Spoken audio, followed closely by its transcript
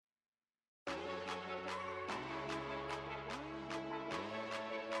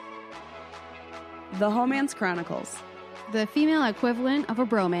The Homance Chronicles. The female equivalent of a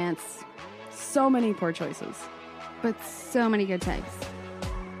bromance. So many poor choices. But so many good types.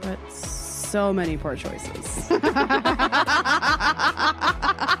 But so many poor choices. I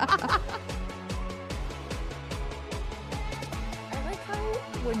like how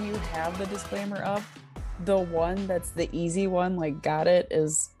when you have the disclaimer up, the one that's the easy one, like got it,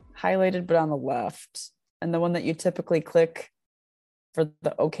 is highlighted but on the left. And the one that you typically click for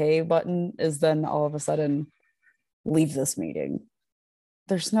the okay button is then all of a sudden leave this meeting.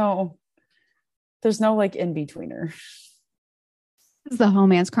 There's no like in-betweener. This is the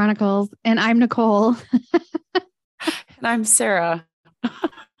Homance Chronicles, and I'm Nicole. And I'm Sarah.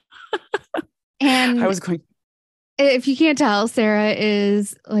 And I was going, if you can't tell, Sarah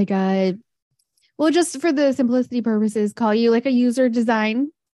is like just for the simplicity purposes, call you like a user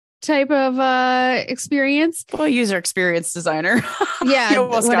design type of experience. well, user experience designer. Yeah, You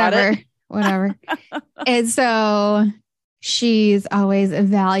almost got it. whatever. And so she's always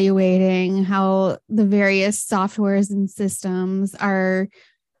evaluating how the various softwares and systems are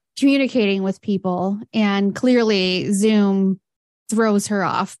communicating with people. And clearly Zoom throws her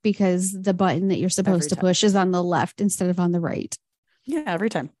off because the button that you're supposed to push is on the left instead of on the right. Yeah, every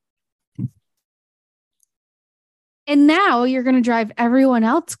time. And now you're going to drive everyone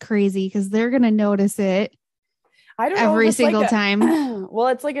else crazy because they're going to notice it I don't know every single time. Well,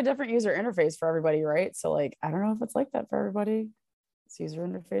 it's like a different user interface for everybody, right? So like, I don't know if it's like that for everybody. This user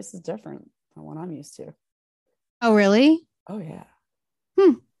interface is different than what I'm used to. Oh, really? Oh yeah.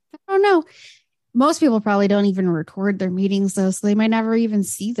 I don't know. Most people probably don't even record their meetings though, so they might never even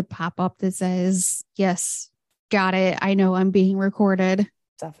see the pop-up that says, yes, got it. I know I'm being recorded.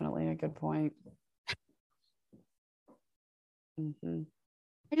 Definitely a good point. Mm-hmm.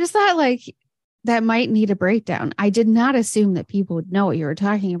 I just thought like that might need a breakdown. I did not assume that people would know what you were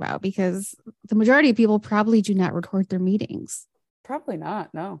talking about because the majority of people probably do not record their meetings. Probably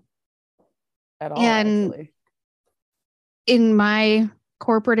not. No. At all. And actually. in my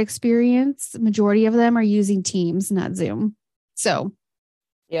corporate experience, the majority of them are using Teams, not Zoom. So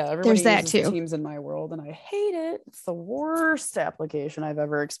yeah, everybody there's that uses too. Teams in my world, and I hate it. It's the worst application I've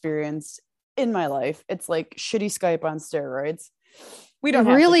ever experienced in my life. It's like shitty Skype on steroids. We don't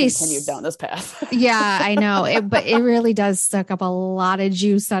really have to continue down this path. Yeah, I know. But it really does suck up a lot of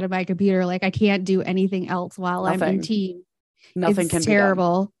juice out of my computer. Like I can't do anything else while I'm in Teams. Nothing It's can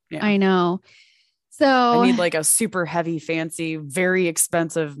terrible. be done. Yeah. I know. So I need like a super heavy, fancy, very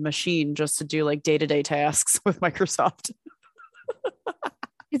expensive machine just to do like day-to-day tasks with Microsoft.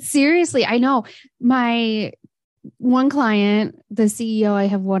 it's seriously, I know my one client, the CEO, I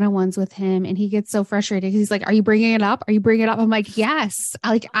have one-on-ones with him and he gets so frustrated. He's like, are you bringing it up? Are you bringing it up? I'm like, yes.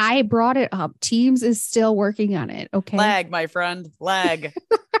 I brought it up. Teams is still working on it. Okay. Lag, my friend. Lag.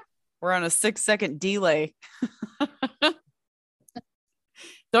 We're on a 6-second delay.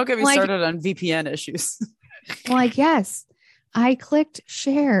 Don't get me started on VPN issues. Like, yes, I clicked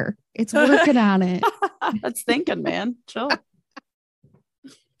share. It's working on it. That's thinking, man. Chill.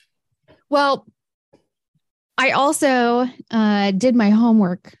 Well, I also did my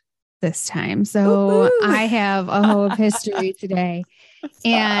homework this time. So I have a hoe of history today.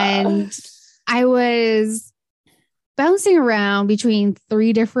 And I was bouncing around between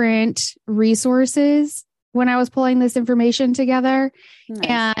 3 different resources when I was pulling this information together.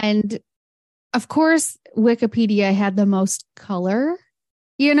 Nice. And of course, Wikipedia had the most color,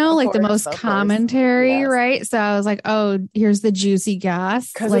 the most commentary, yes. Right? So I was like, oh, here's the juicy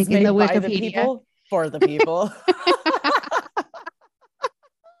goss. Like in the Wikipedia. The people, for the people.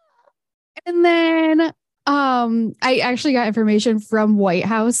 And then I actually got information from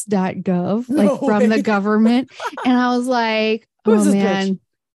whitehouse.gov, like from the government. And I was like, oh man,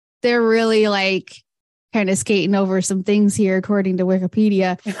 they're really like kind of skating over some things here, according to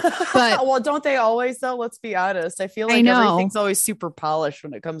Wikipedia. But well, don't they always though? Let's be honest. I feel like everything's always super polished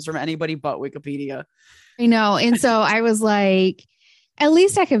when it comes from anybody but Wikipedia. I know. And so I was like, at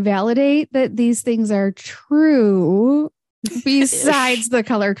least I can validate that these things are true besides the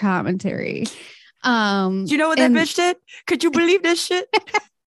color commentary. Do you know what that bitch did? Could you believe this shit?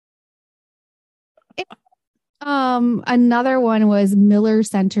 Another one was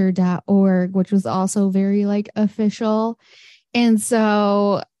millercenter.org, which was also very like official. And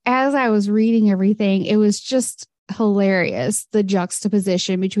so as I was reading everything, it was just hilarious, the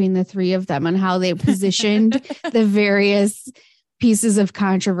juxtaposition between the 3 of them and how they positioned the various pieces of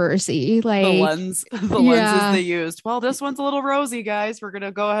controversy. Like the lenses they used. Well, this one's a little rosy, guys. We're going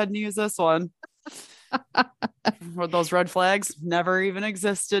to go ahead and use this one. Or those red flags never even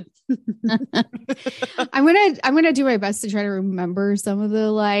existed. I'm gonna do my best to try to remember some of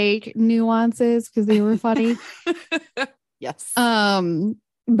the like nuances because they were funny. Yes.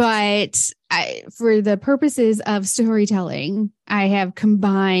 But for the purposes of storytelling, I have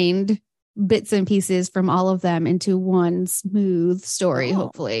combined bits and pieces from all of them into one smooth story,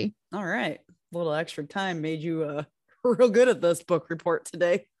 hopefully. All right. A little extra time made you real good at this book report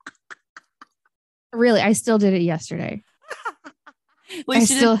today. Really, I still did it yesterday. At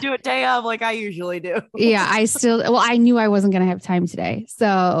least you didn't do it day of like I usually do. Yeah, I knew I wasn't going to have time today.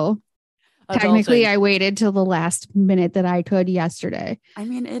 So technically, I waited till the last minute that I could yesterday. I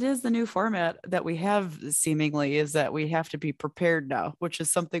mean, it is the new format that we have seemingly is that we have to be prepared now, which is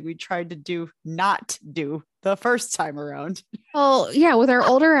something we tried to not do the first time around. Well, yeah, with our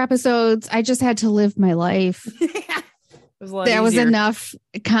older episodes, I just had to live my life. There was enough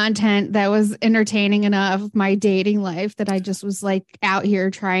content that was entertaining enough, my dating life, that I just was like out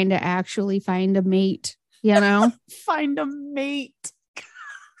here trying to actually find a mate, you know? Find a mate.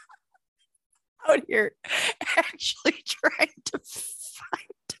 Out here actually trying to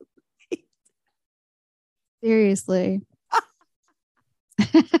find a mate. Seriously.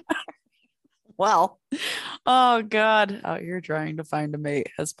 Well, oh God, out here trying to find a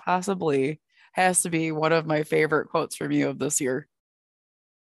mate has to be one of my favorite quotes from you of this year.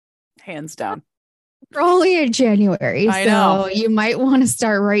 Hands down. We're only in January, I know. You might want to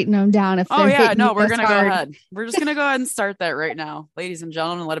start writing them down. We're going to go ahead. We're just going to go ahead and start that right now. Ladies and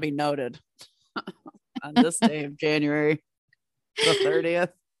gentlemen, let it be noted. On this day of January, the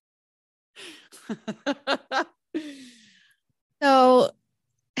 30th. So,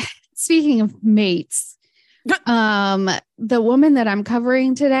 speaking of mates, the woman that I'm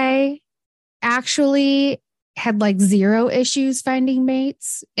covering today actually had like zero issues finding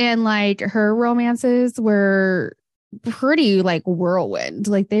mates, and like her romances were pretty like whirlwind.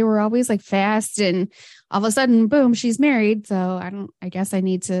 Like they were always like fast, and all of a sudden, boom, she's married. So I guess I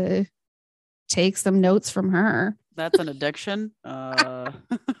need to take some notes from her. That's an addiction. I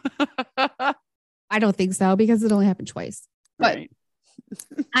don't think so, because it only happened twice. But right.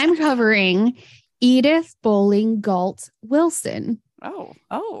 I'm covering Edith Bowling Galt Wilson. Oh.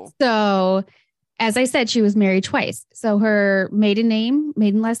 So, as I said, she was married twice. So her maiden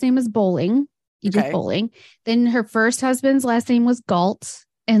last name is Bowling, Edith Bowling. Then her first husband's last name was Galt,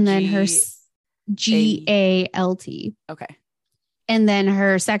 and then her Galt. Okay. And then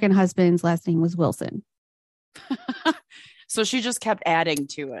her second husband's last name was Wilson. So she just kept adding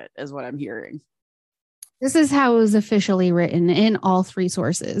to it, is what I'm hearing. This is how it was officially written in all three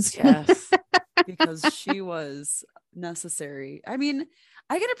sources. Yes, because she was necessary. I mean,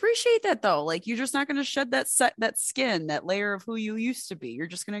 I can appreciate that though. Like you're just not going to shed that skin, that layer of who you used to be. You're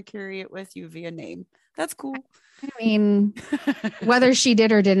just going to carry it with you via name. That's cool. I mean, whether she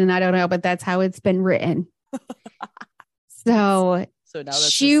did or didn't, I don't know, but that's how it's been written. So now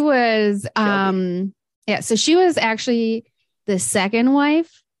she was, so she was actually the second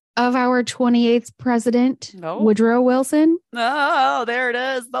wife of our 28th president, Woodrow Wilson. Oh, there it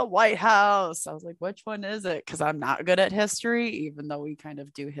is. The White House. I was like, which one is it? Because I'm not good at history, even though we kind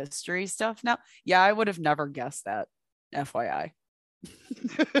of do history stuff now. Yeah, I would have never guessed that. FYI.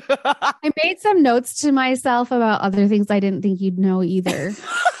 I made some notes to myself about other things I didn't think you'd know either.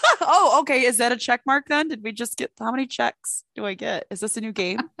 Oh, okay. Is that a check mark then? Did we just get, how many checks do I get? Is this a new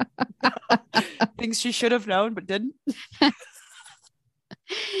game? Things she should have known but didn't?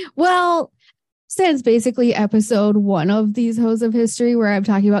 Well, since basically episode 1 of these Hoes of History, where I'm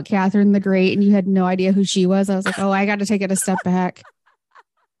talking about Catherine the Great and you had no idea who she was, I was like, oh, I got to take it a step back.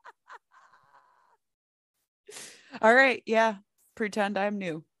 All right. Yeah. Pretend I'm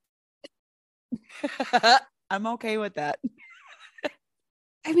new. I'm okay with that.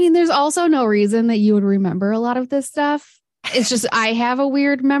 I mean, there's also no reason that you would remember a lot of this stuff. It's just, I have a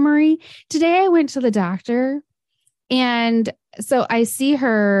weird memory. Today I went to the doctor, and so I see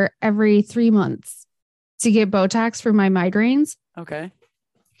her every 3 months to get Botox for my migraines. Okay.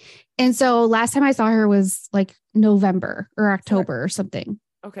 And so last time I saw her was like November or October or something.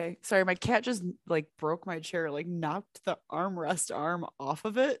 Okay. Sorry. My cat just like broke my chair, like knocked the armrest arm off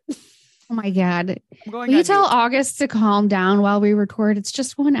of it. Oh my God. Will you tell August to calm down while we record? It's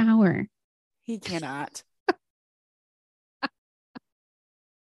just 1 hour. He cannot.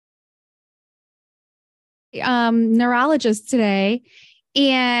 Neurologist today,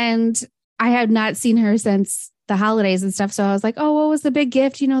 and I had not seen her since the holidays and stuff. So I was like, oh, what was the big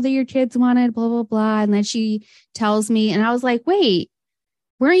gift, that your kids wanted, blah, blah, blah. And then she tells me, and I was like, wait,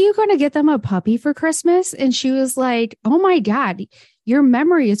 weren't you going to get them a puppy for Christmas? And she was like, oh my God, your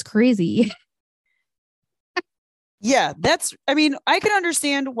memory is crazy. Yeah, I can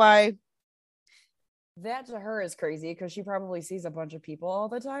understand why that to her is crazy because she probably sees a bunch of people all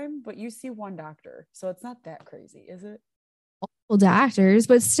the time, but you see one doctor. So it's not that crazy, is it? Well, doctors,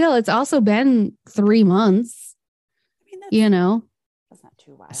 but still, it's also been 3 months, That's not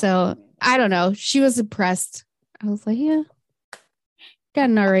too wild. So I don't know. She was impressed. I was like, yeah, got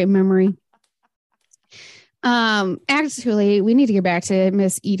an all right memory. Actually, we need to get back to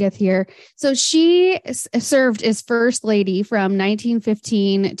Miss Edith here. So she served as first lady from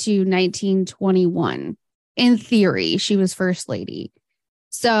 1915 to 1921. In theory, she was first lady.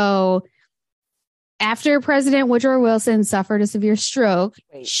 So after President Woodrow Wilson suffered a severe stroke,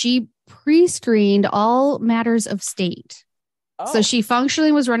 she pre-screened all matters of state. Oh. So she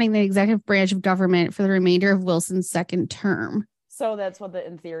functionally was running the executive branch of government for the remainder of Wilson's second term. So that's what the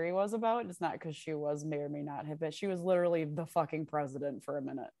in theory was about. It's not because she may or may not have been. She was literally the fucking president for a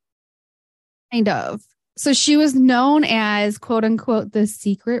minute. Kind of. So she was known as, quote unquote, the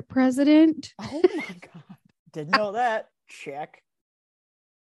secret president. Oh my God. Didn't know that. Check.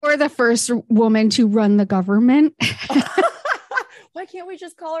 Or the first woman to run the government. Why can't we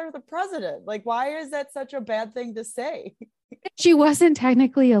just call her the president? Like, why is that such a bad thing to say? She wasn't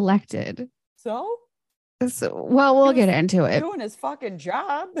technically elected. So well, we'll get into it. Doing his fucking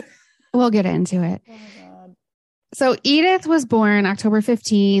job. We'll get into it. Oh my God. So Edith was born October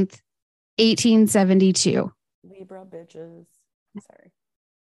 15th, 1872. Libra bitches. Sorry.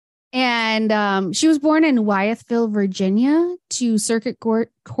 And she was born in Wyethville, Virginia, to Circuit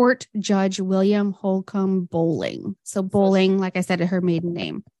Court Judge William Holcomb Bowling. So Bowling, like I said, her maiden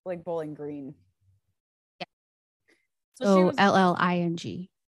name. Like Bowling Green. Yeah. So Lling.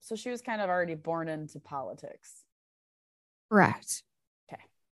 So she was kind of already born into politics. Correct. Okay.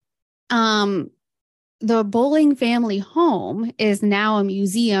 The Bowling family home is now a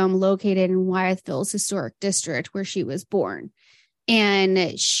museum located in Wyethville's historic district where she was born.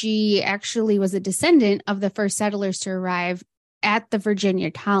 And she actually was a descendant of the first settlers to arrive at the Virginia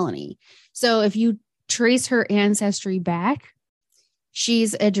colony. So if you trace her ancestry back,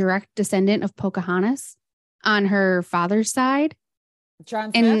 she's a direct descendant of Pocahontas on her father's side.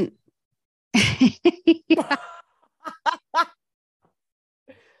 John Smith?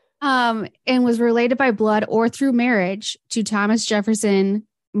 And was related by blood or through marriage to Thomas Jefferson,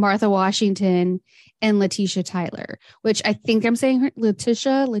 Martha Washington, and Letitia Tyler, which I think I'm saying her,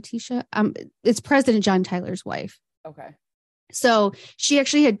 Letitia. It's President John Tyler's wife. Okay. So she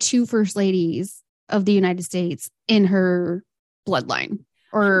actually had 2 first ladies of the United States in her bloodline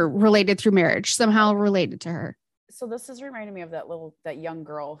or related through marriage, somehow related to her. So this is reminding me of that young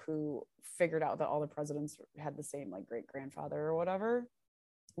girl who figured out that all the presidents had the same like great grandfather or whatever,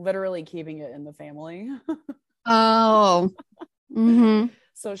 literally keeping it in the family. Oh, mm-hmm.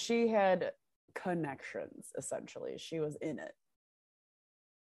 So she had connections, essentially. She was in it.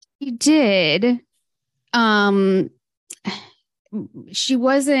 She did. She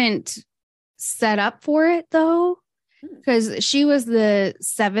wasn't set up for it though, because she was the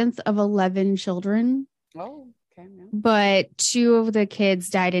 7th of 11 children. Oh, okay. Yeah. But 2 of the kids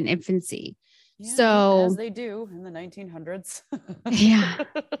died in infancy. Yeah, so as they do in the 1900s.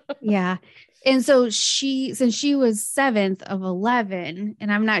 Yeah. And so since she was 7th of 11,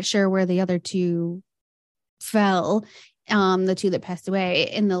 and I'm not sure where the other 2 fell, the 2 that passed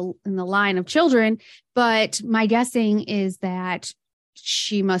away in the line of children, but my guessing is that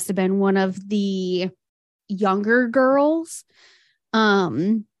she must have been one of the younger girls,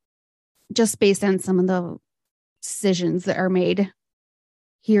 just based on some of the decisions that are made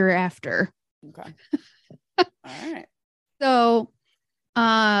hereafter. Okay. All right. So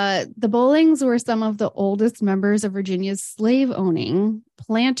the Bowlings were some of the oldest members of Virginia's slave-owning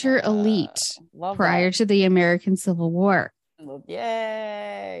planter elite prior to the American Civil War.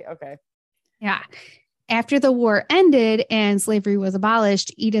 Yay. Okay. Yeah. After the war ended and slavery was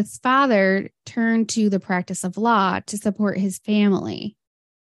abolished, Edith's father turned to the practice of law to support his family.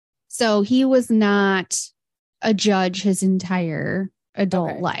 So he was not a judge his entire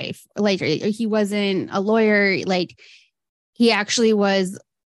adult life. Like, he wasn't a lawyer. Like, he actually was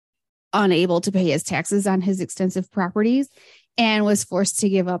unable to pay his taxes on his extensive properties and was forced to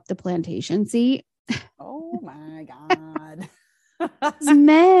give up the plantation seat. Oh my God.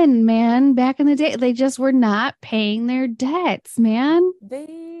 Men, man, back in the day, they just were not paying their debts, man.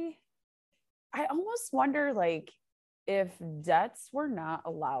 I almost wonder, like, if debts were not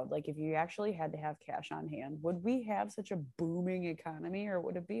allowed, like if you actually had to have cash on hand, would we have such a booming economy, or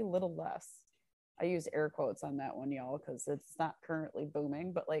would it be a little less? I use air quotes on that one, y'all, because it's not currently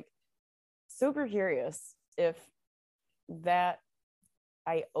booming, but like, super curious if that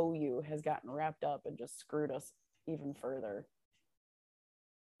IOU has gotten wrapped up and just screwed us even further.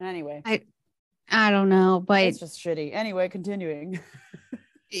 Anyway, I don't know, but it's just shitty. Anyway, continuing.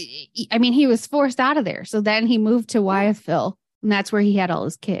 I mean, he was forced out of there. So then he moved to Wyethville, and that's where he had all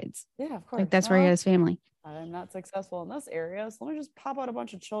his kids. Yeah, of course. Like that's where he had his family. I'm not successful in this area, so let me just pop out a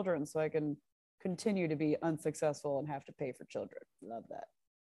bunch of children so I can continue to be unsuccessful and have to pay for children. Love that.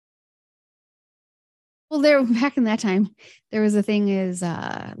 Well, there back in that time, there was a thing is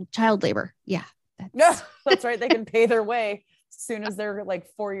child labor. Yeah. That's right. They can pay their way as soon as they're like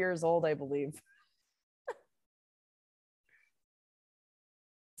 4 years old, I believe.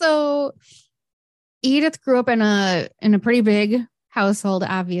 So Edith grew up in a pretty big household,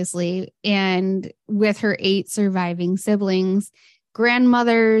 obviously, and with her 8 surviving siblings,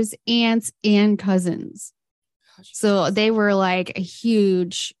 grandmothers, aunts, and cousins. So they were like a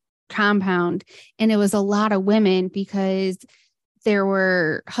huge compound, and it was a lot of women because there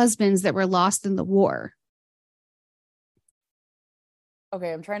were husbands that were lost in the war.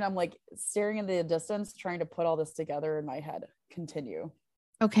 Okay, I'm like staring in the distance, trying to put all this together in my head. Continue.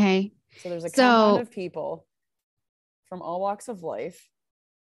 Okay. So there's a compound of people from all walks of life.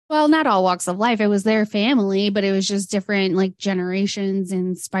 Well, not all walks of life. It was their family, but it was just different like generations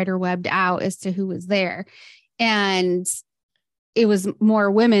and spider webbed out as to who was there. And it was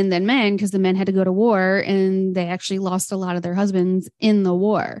more women than men because the men had to go to war and they actually lost a lot of their husbands in the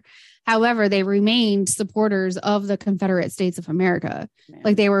war. However, they remained supporters of the Confederate States of America. Man.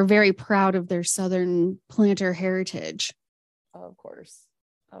 Like they were very proud of their Southern planter heritage. Of course.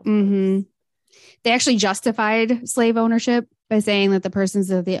 Mm-hmm. They actually justified slave ownership by saying that the persons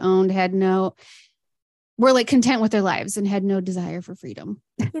that they owned were like content with their lives and had no desire for freedom.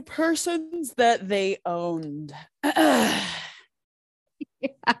 The persons that they owned are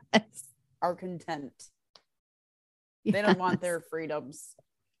content. Yes. They don't want their freedoms.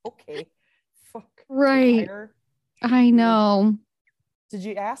 Okay. Fuck. Right. I know. Did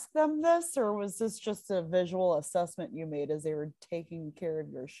you ask them this, or was this just a visual assessment you made as they were taking care of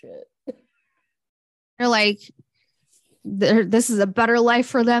your shit? They're like, this is a better life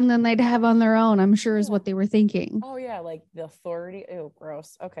for them than they'd have on their own, I'm sure is what they were thinking. Oh, yeah. Like the authority. Ew,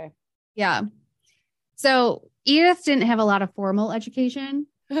 gross. Okay. Yeah. So Edith didn't have a lot of formal education.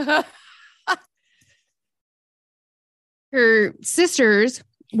 Her sisters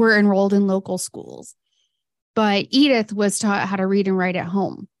were enrolled in local schools, but Edith was taught how to read and write at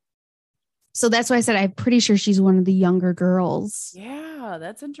home. So that's why I said I'm pretty sure she's one of the younger girls. Yeah,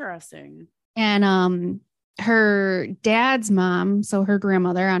 that's interesting. And her dad's mom, so her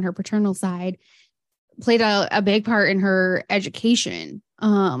grandmother on her paternal side, played a big part in her education.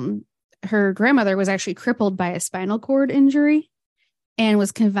 Her grandmother was actually crippled by a spinal cord injury and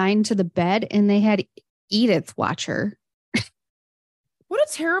was confined to the bed, and they had Edith watch her. What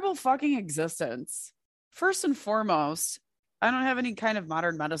a terrible fucking existence. First and foremost, I don't have any kind of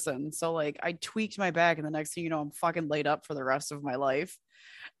modern medicine. So like I tweaked my back and the next thing you know, I'm fucking laid up for the rest of my life.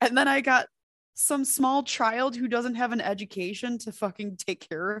 And then I got some small child who doesn't have an education to fucking take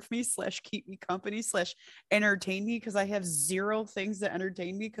care of me / keep me company / entertain me because I have 0 things to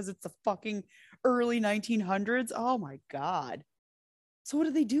entertain me because it's the fucking early 1900s. Oh my God. So what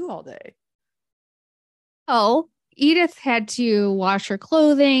do they do all day? Oh, Edith had to wash her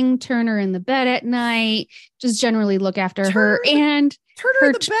clothing, turn her in the bed at night, just generally look after her and turn her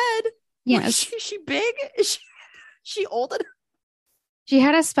in the bed. Yes. Is she big? Is she old enough? She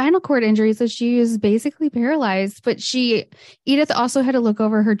had a spinal cord injury, so she was basically paralyzed. But Edith also had to look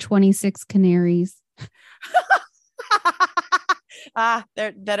over her 26 canaries.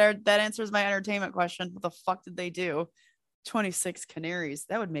 That answers my entertainment question. What the fuck did they do? 26 canaries.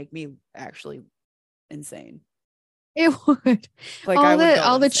 That would make me actually insane. It would. Like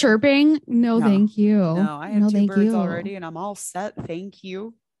all the chirping. No, thank you. No, I have 2 birds already, and I'm all set. Thank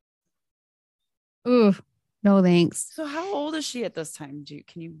you. Ooh, no thanks. So, how old is she at this time?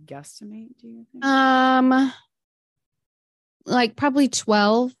 Can you guesstimate? Do you think? Like probably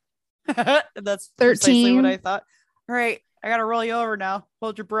 12. That's 13. Precisely what I thought. All right, I gotta roll you over now.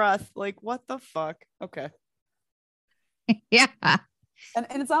 Hold your breath. Like, what the fuck? Okay. Yeah.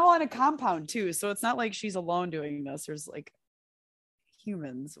 And it's all on a compound too. So it's not like she's alone doing this. There's like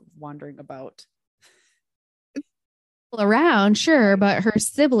humans wandering about. Around, sure, but her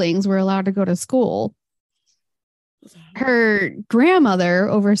siblings were allowed to go to school. Her grandmother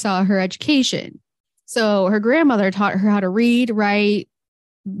oversaw her education. So her grandmother taught her how to read, write,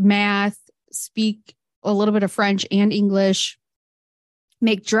 math, speak a little bit of French and English,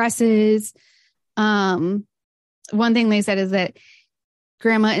 make dresses. One thing they said is that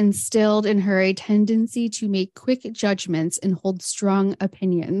Grandma instilled in her a tendency to make quick judgments and hold strong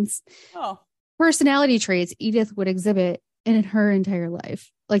opinions. Oh. personality traits Edith would exhibit in her entire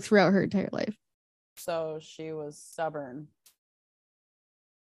life, like throughout her entire life. So she was stubborn.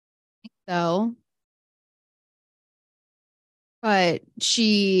 So, but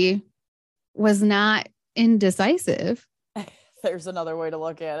she was not indecisive. There's another way to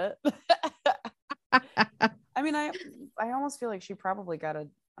look at it. I mean, I almost feel like she probably got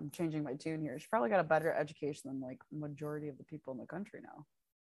I'm changing my tune here. She probably got a better education than like majority of the people in the country now.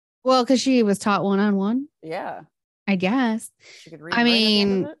 Well, because she was taught one-on-one. Yeah. I guess. She could read. I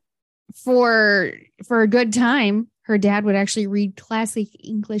mean, for a good time, her dad would actually read classic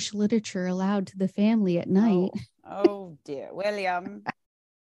English literature aloud to the family at night. Oh dear. William,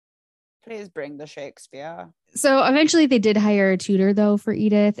 please bring the Shakespeare. So eventually they did hire a tutor, though, for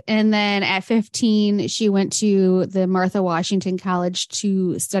Edith. And then at 15, she went to the Martha Washington College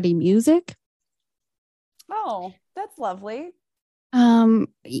to study music. Oh, that's lovely.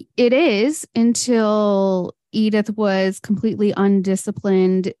 It is, until Edith was completely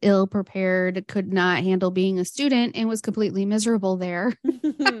undisciplined, ill-prepared, could not handle being a student, and was completely miserable there.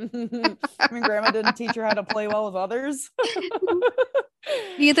 I mean, Grandma didn't teach her how to play well with others.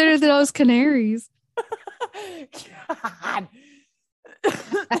 Neither did those canaries. God.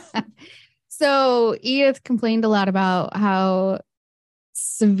 So Edith complained a lot about how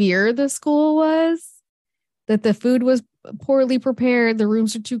severe the school was, that the food was poorly prepared, the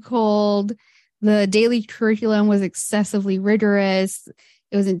rooms were too cold, the daily curriculum was excessively rigorous,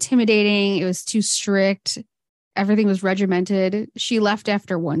 it was intimidating, it was too strict, everything was regimented. She left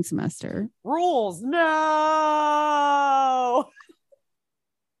after one semester. Rules, no.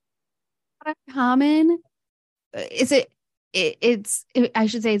 Common. I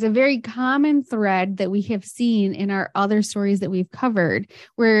should say it's a very common thread that we have seen in our other stories that we've covered,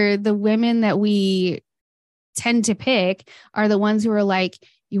 where the women that we tend to pick are the ones who are like,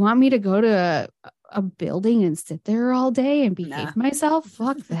 you want me to go to a building and sit there all day and behave myself?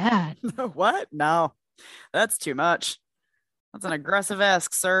 Fuck that. What? No, that's too much. That's an aggressive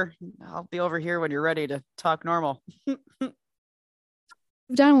ask, sir. I'll be over here when you're ready to talk normal.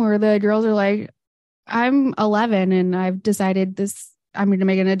 Done where the girls are like, I'm 11 and I've decided I'm going to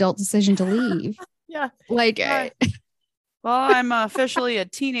make an adult decision to leave. Yeah. Like, well, I'm officially a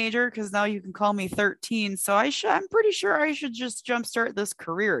teenager because now you can call me 13. So I'm pretty sure I should just jumpstart this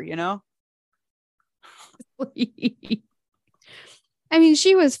career, you know? I mean,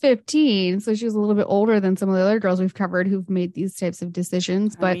 she was 15, so she was a little bit older than some of the other girls we've covered who've made these types of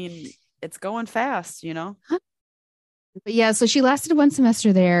decisions. But I mean, it's going fast, you know? But yeah, so she lasted one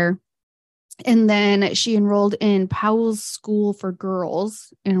semester there. And then she enrolled in Powell's School for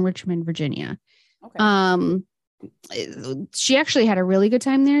Girls in Richmond, Virginia. Okay. She actually had a really good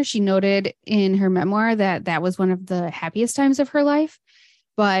time there. She noted in her memoir that was one of the happiest times of her life.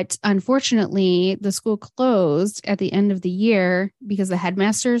 But unfortunately, the school closed at the end of the year because the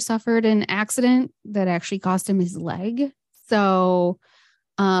headmaster suffered an accident that actually cost him his leg. So,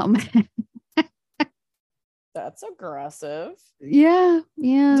 that's aggressive. Yeah.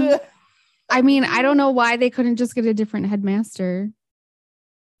 I mean, I don't know why they couldn't just get a different headmaster.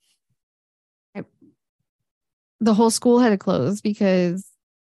 The whole school had to close because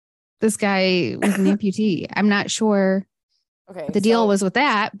this guy was an amputee. I'm not sure what the deal was with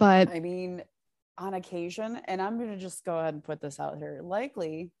that, but I mean, on occasion, and I'm going to just go ahead and put this out here,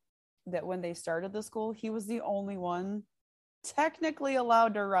 likely that when they started the school, he was the only one technically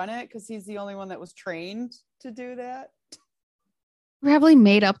allowed to run it because he's the only one that was trained to do that. Probably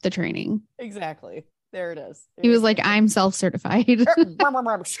made up the training. Exactly. There it is. He was like, I'm self-certified.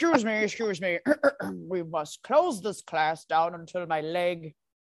 Excuse me. We must close this class down until my leg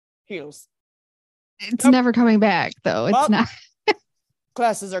heals. It's never coming back, though. It's not.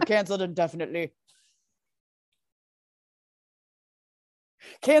 Classes are canceled indefinitely.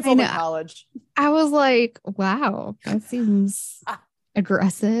 Canceled in college. I was like, wow, that seems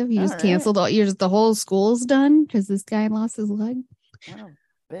aggressive. You just canceled the whole school's done because this guy lost his leg. Oh,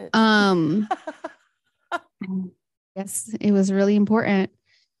 bitch. Yes, it was really important.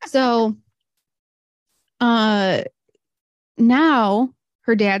 So now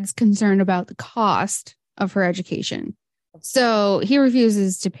her dad's concerned about the cost of her education. So he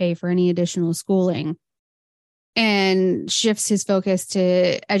refuses to pay for any additional schooling and shifts his focus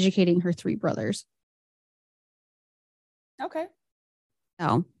to educating her three brothers. Okay.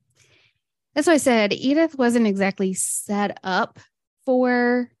 So that's why I said Edith wasn't exactly set up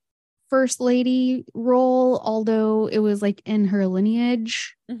for first lady role, although it was like in her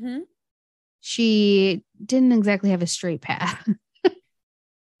lineage. Mm-hmm. She didn't exactly have a straight path.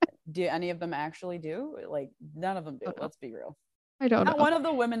 Do any of them actually do? Like, none of them do. Let's be real. I don't know. Not one of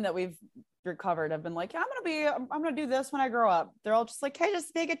the women that we've recovered have been like, yeah, I'm gonna do this when I grow up. They're all just like, hey,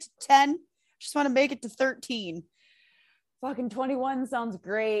 just make it to 10. Just want to make it to 13. Fucking 21 sounds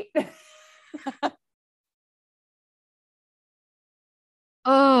great.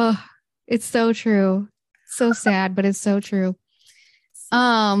 Oh, it's so true. So sad, but it's so true.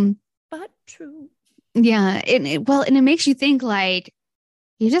 But true. Yeah, and it makes you think like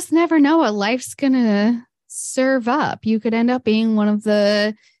you just never know what life's gonna serve up. You could end up being one of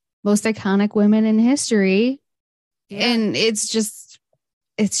the most iconic women in history. Yeah. And it's just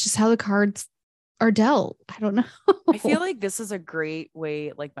how the cards are dealt. I don't know. I feel like this is a great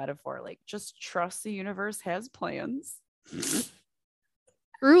way, like metaphor, like just trust the universe has plans.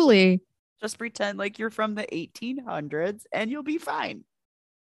 Truly. Just pretend like you're from the 1800s and you'll be fine.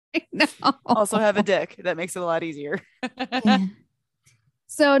 No. Also have a dick. That makes it a lot easier. Yeah.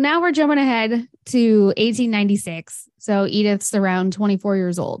 So now we're jumping ahead to 1896. So Edith's around 24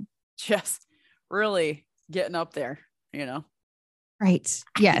 years old. Just really getting up there, you know? Right.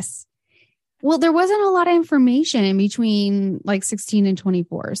 Yes. Well, there wasn't a lot of information in between like 16 and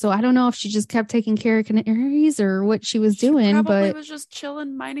 24. So I don't know if she just kept taking care of canaries or what she was doing, probably but was just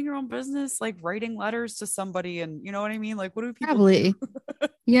chilling, minding her own business, like writing letters to somebody. And you know what I mean? Like, what do people probably. do?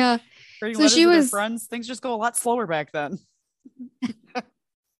 Yeah. Writing So letters she to their was friends. Things just go a lot slower back then.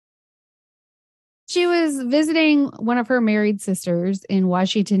 She was visiting one of her married sisters in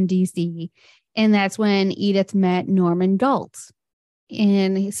Washington, D.C. And that's when Edith met Norman Galt.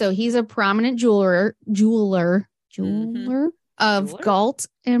 And so he's a prominent jeweler of Galt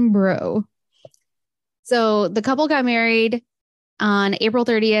and Bro. So the couple got married on April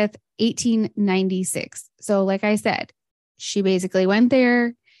 30th, 1896. So like I said, she basically went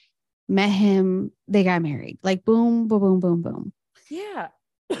there, met him, they got married. Like boom, boom, boom, boom, boom. Yeah.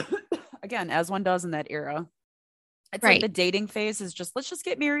 Again, as one does in that era. It's right. like the dating phase is just, let's just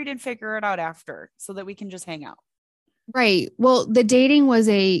get married and figure it out after so that we can just hang out. Right. Well, the dating was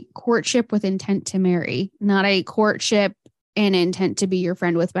a courtship with intent to marry, not a courtship and intent to be your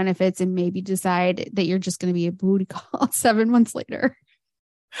friend with benefits and maybe decide that you're just going to be a booty call 7 months later.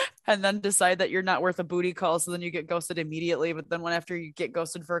 And then decide that you're not worth a booty call. So then you get ghosted immediately. But then when after you get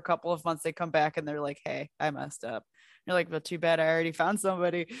ghosted for a couple of months, they come back and they're like, hey, I messed up. You're like, but too bad, I already found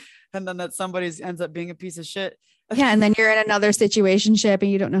somebody. And then that somebody ends up being a piece of shit. Yeah. And then you're in another situationship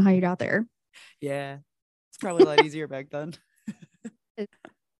and you don't know how you got there. Yeah. It's probably a lot easier back then. It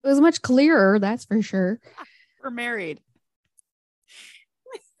was much clearer, that's for sure. We're married.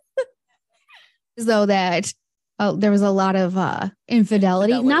 As though that there was a lot of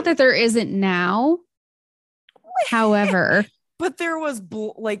infidelity. Not that there isn't now. However. But there was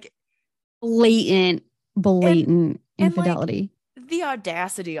blatant infidelity. And like, the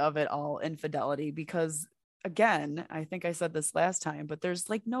audacity of it all, infidelity, because again, I think I said this last time, but there's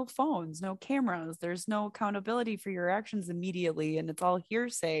like no phones, no cameras, there's no accountability for your actions immediately, and it's all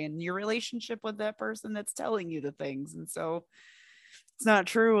hearsay and your relationship with that person that's telling you the things. And so it's not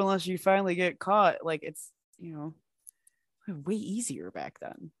true unless you finally get caught. Like, it's, you know, way easier back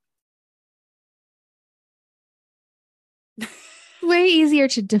then. Way easier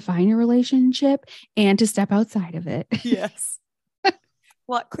to define a relationship and to step outside of it. Yes. A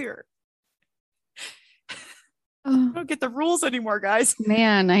lot clearer. I don't get the rules anymore, guys.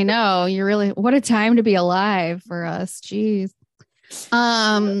 Man, I know. You're really, what a time to be alive for us. Jeez.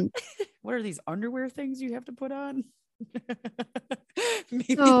 What are these underwear things you have to put on?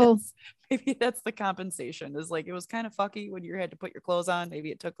 maybe that's the compensation, is like, it was kind of fucky when you had to put your clothes on.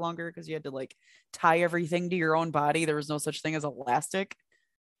 Maybe it took longer because you had to like tie everything to your own body. There was no such thing as elastic.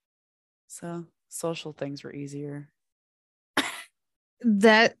 So social things were easier.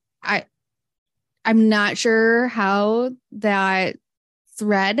 I'm not sure how that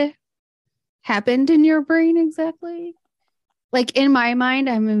thread happened in your brain exactly. Like in my mind,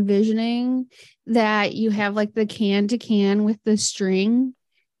 I'm envisioning that you have like the can to can with the string,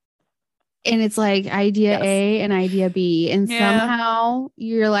 and it's like idea A and idea B. And somehow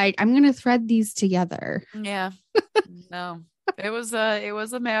you're like, I'm going to thread these together. Yeah. No, it was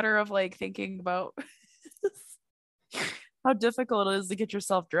a matter of like thinking about how difficult it is to get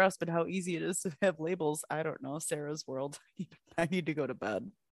yourself dressed, but how easy it is to have labels. I don't know. Sarah's world. I need to go to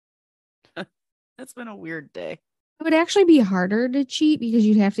bed. It's been a weird day. It would actually be harder to cheat because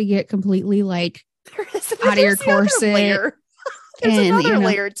you'd have to get completely like out of your corset. There's another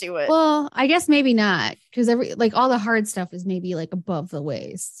layer to it. Well, I guess maybe not, because all the hard stuff is maybe like above the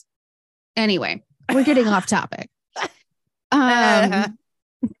waist. Anyway, we're getting off topic. We're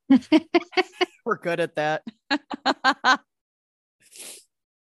good at that.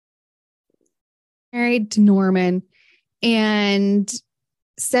 Married to Norman. And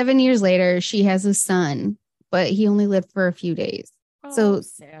 7 years later, she has a son, but he only lived for a few days. Oh, So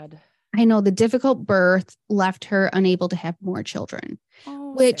sad. I know the difficult birth left her unable to have more children.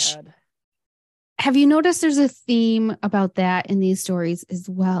 Oh, Which, sad. have you noticed there's a theme about that in these stories as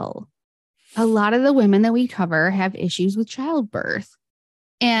well? A lot of the women that we cover have issues with childbirth.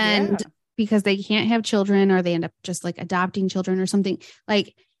 And because they can't have children, or they end up just like adopting children or something,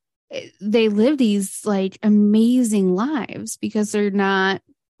 like they live these like amazing lives because they're not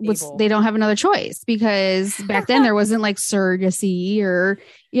they don't have another choice, because back then there wasn't like surrogacy or,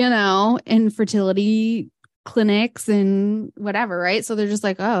 infertility clinics and whatever. Right. So they're just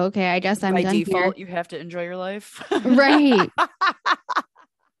like, oh, okay, I guess I'm by done default, here. you have to enjoy your life. Right.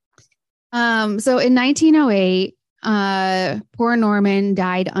 So in 1908, poor Norman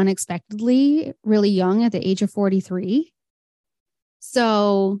died unexpectedly, really young at the age of 43.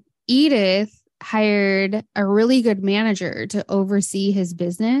 So Edith hired a really good manager to oversee his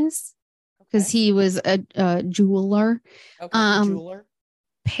business because he was a jeweler. Okay, jeweler.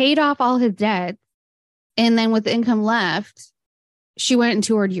 Paid off all his debts, and then with the income left, she went and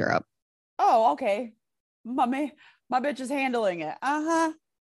toured Europe. Oh, okay. My bitch is handling it. Uh-huh.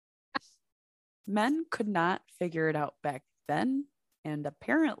 Men could not figure it out back then, and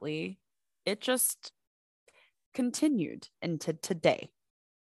apparently it just continued into today.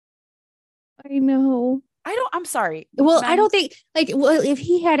 I know. I'm sorry. Well, I don't think if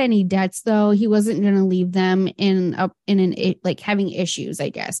he had any debts though, he wasn't going to leave them in having issues, I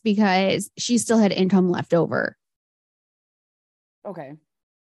guess, because she still had income left over. Okay.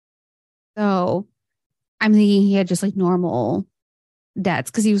 So I'm thinking he had just like normal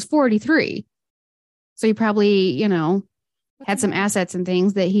debts because he was 43. So he probably, had some assets and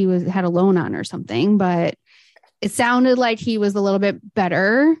things that he had a loan on or something, but it sounded like he was a little bit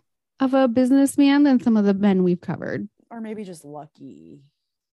better of a businessman than some of the men we've covered. Or maybe just lucky.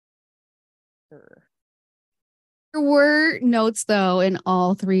 Sure. There were notes, though, in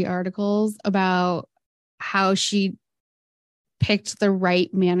all 3 articles about how she picked the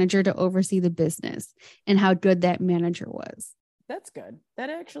right manager to oversee the business and how good that manager was. That's good. That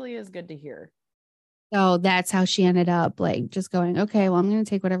actually is good to hear. So that's how she ended up like just going, okay, well, I'm going to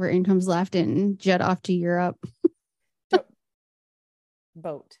take whatever income's left and jet off to Europe.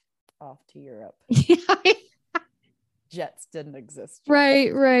 Boat off to Europe. Yeah. Jets didn't exist.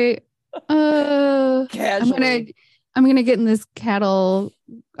 Right. Casually. I'm gonna get in this cattle.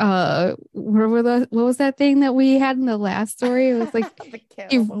 What was that thing that we had in the last story? It was like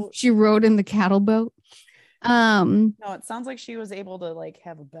she rode in the cattle boat. No, it sounds like she was able to like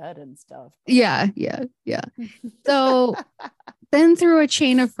have a bed and stuff. Yeah. So then through a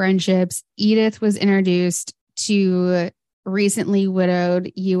chain of friendships, Edith was introduced to recently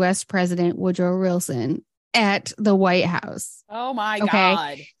widowed U.S. President Woodrow Wilson at the White House. Oh my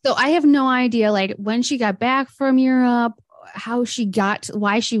God. So I have no idea like when she got back from Europe,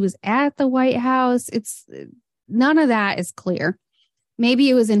 why she was at the White House. It's none of that is clear.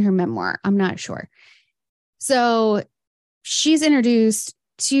 Maybe it was in her memoir. I'm not sure. So she's introduced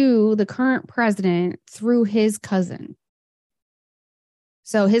to the current president through his cousin.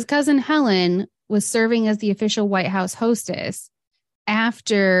 So his cousin Helen was serving as the official White House hostess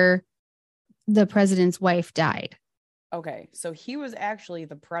after the president's wife died. Okay, so he was actually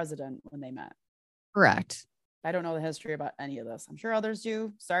the president when they met. Correct. I don't know the history about any of this. I'm sure others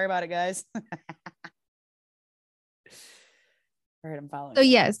do. Sorry about it, guys. All right, I'm following. So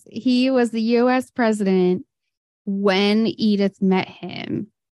yes, he was the U.S. president when Edith met him,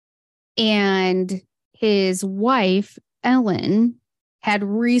 and his wife, Ellen, had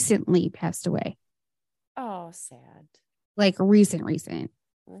recently passed away. Oh, sad. Like recent.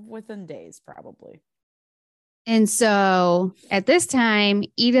 Within days, probably. And so at this time,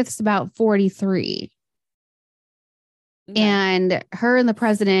 Edith's about 43. Okay. And her and the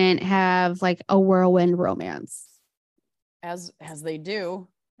president have like a whirlwind romance. As they do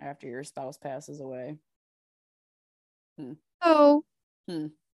after your spouse passes away. So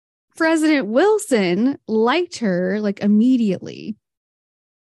President Wilson liked her like immediately.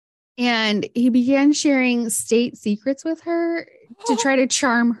 And he began sharing state secrets with her to try to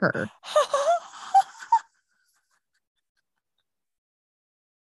charm her.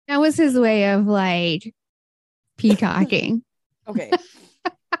 That was his way of like peacocking. Okay.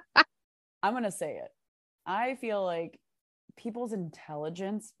 I'm going to say it. I feel like people's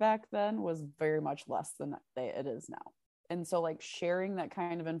intelligence back then was very much less than it is now. And so like sharing that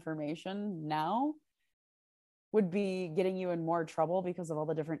kind of information now would be getting you in more trouble because of all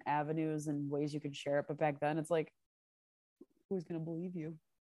the different avenues and ways you could share it. But back then it's like, who's going to believe you?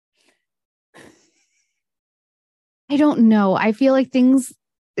 I don't know. I feel like things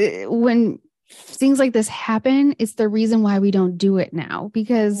when things like this happen, it's the reason why we don't do it now,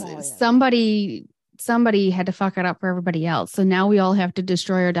 because somebody had to fuck it up for everybody else. So now we all have to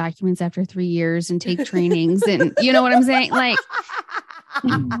destroy our documents after 3 years and take trainings. And you know what I'm saying? Like,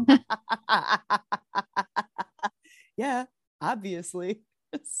 yeah, obviously.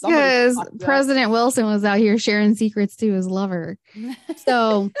 Because President Wilson was out here sharing secrets to his lover.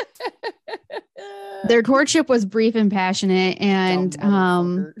 So their courtship was brief and passionate,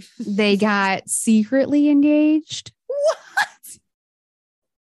 and they got secretly engaged. What?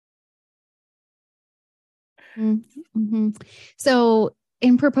 Mm-hmm. So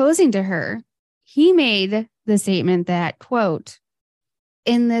in proposing to her, he made the statement that, quote,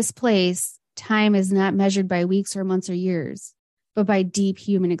 "In this place, time is not measured by weeks or months or years, but by deep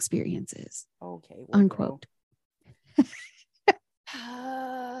human experiences." Okay. Unquote.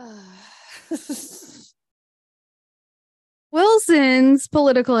 Wilson's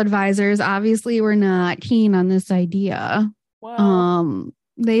political advisors obviously were not keen on this idea. Well,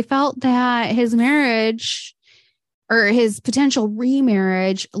 they felt that his marriage, or his potential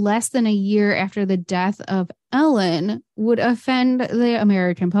remarriage less than a year after the death of Ellen, would offend the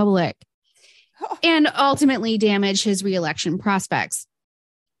American public and ultimately damage his reelection prospects.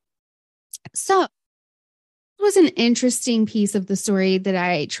 So it was an interesting piece of the story that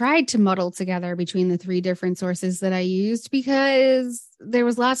I tried to muddle together between the 3 different sources that I used, because there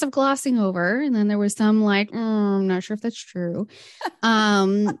was lots of glossing over, and then there was some like, I'm not sure if that's true.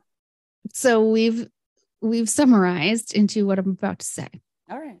 So we've summarized into what I'm about to say.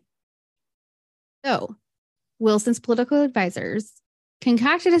 All right. So Wilson's political advisors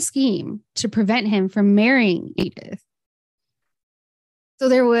concocted a scheme to prevent him from marrying Edith. So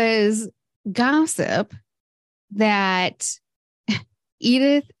there was gossip that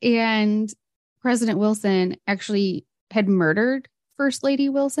Edith and President Wilson actually had murdered First Lady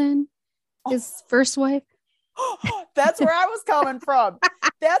Wilson, his first wife. That's where I was coming from.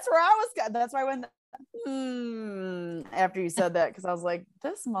 That's why I went after you said that, because I was like,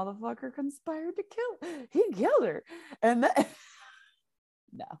 this motherfucker conspired to he killed her. And then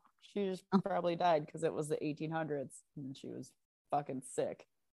no, she just probably died because it was the 1800s and she was fucking sick.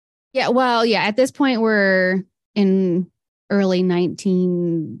 Yeah, well, yeah, at this point we're in early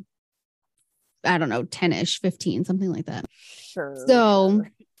 19, I don't know, 10-ish, 15, something like that. Sure.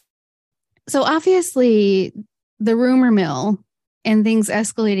 So obviously the rumor mill and things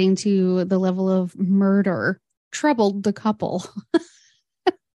escalating to the level of murder troubled the couple.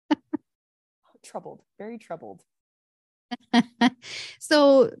 Troubled, very troubled.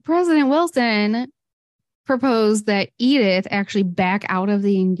 So President Wilson proposed that Edith actually back out of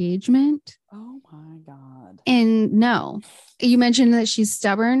the engagement. Oh my God. And no, you mentioned that she's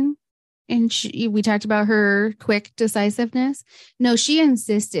stubborn, and we talked about her quick decisiveness. No, she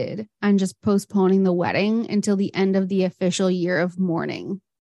insisted on just postponing the wedding until the end of the official year of mourning.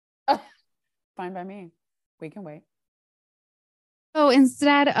 Fine by me. We can wait. So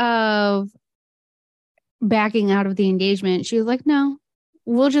instead of backing out of the engagement, she was like, no,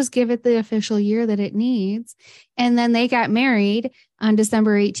 we'll just give it the official year that it needs. And then they got married on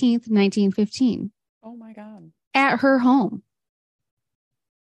December 18th, 1915. Oh my God. At her home.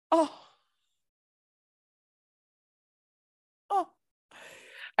 Oh.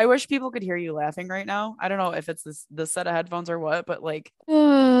 I wish people could hear you laughing right now. I don't know if it's this set of headphones or what, but like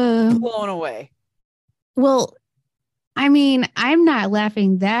blown away. Well, I mean, I'm not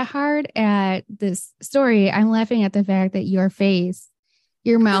laughing that hard at this story. I'm laughing at the fact that your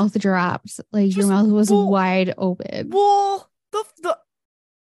mouth dropped. Like your mouth was wide open. Well,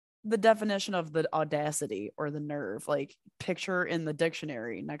 the definition of the audacity or the nerve, like picture in the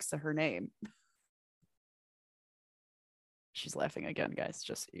dictionary next to her name. She's laughing again, guys,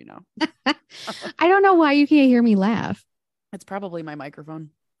 just so you know. I don't know why you can't hear me laugh. It's probably my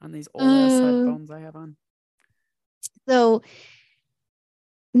microphone on these old ass headphones I have on. So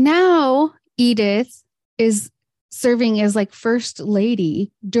now Edith is serving as like first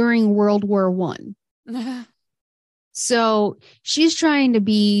lady during World War I. So she's trying to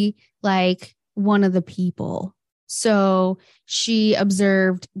be like one of the people. So she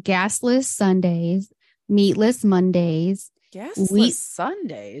observed gasless Sundays, meatless Mondays,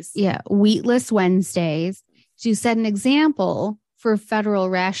 Sundays. Yeah, wheatless Wednesdays. She set an example for federal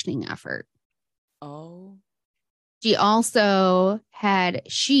rationing effort. Oh. She also had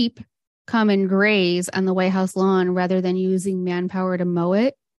sheep come and graze on the White House lawn rather than using manpower to mow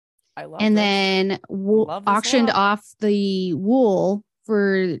it. I love and this. Then auctioned off the wool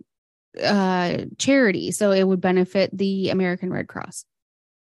for charity, so it would benefit the American Red Cross.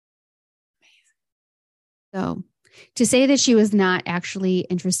 Amazing. So To say that she was not actually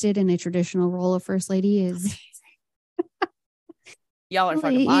interested in a traditional role of first lady is Y'all are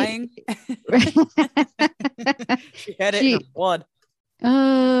fucking lying. She had it in her blood.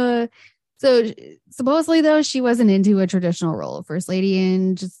 So supposedly though, she wasn't into a traditional role of first lady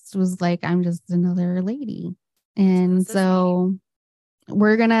and just was like, I'm just another lady. And so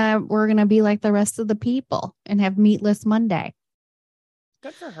we're gonna be like the rest of the people and have meatless Monday.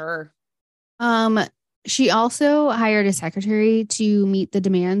 Good for her. She also hired a secretary to meet the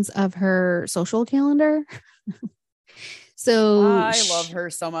demands of her social calendar. So I love her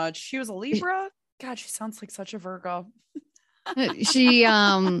so much. She was a Libra. God, she sounds like such a Virgo. She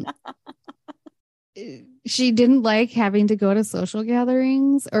didn't like having to go to social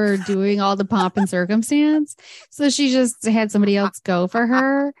gatherings or doing all the pomp and circumstance. So she just had somebody else go for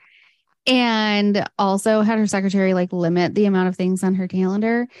her, and also had her secretary like limit the amount of things on her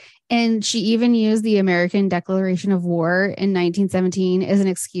calendar. And she even used the American Declaration of War in 1917 as an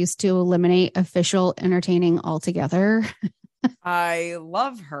excuse to eliminate official entertaining altogether. I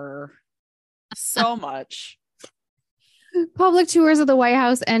love her so much. Public tours of the White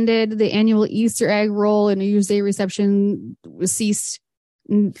House ended. The annual Easter egg roll and New Year's Day reception ceased.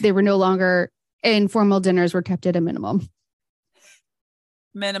 They were no longer, and formal dinners were kept at a minimum.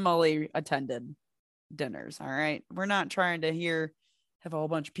 Minimally attended dinners. All right. We're not trying to have a whole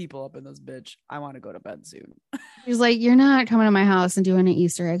bunch of people up in this bitch. I want to go to bed soon. He's like, you're not coming to my house and doing an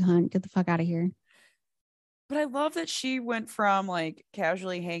Easter egg hunt. Get the fuck out of here. But I love that she went from like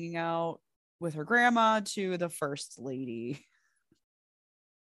casually hanging out with her grandma to the first lady.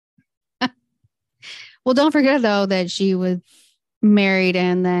 Well, don't forget though that she was married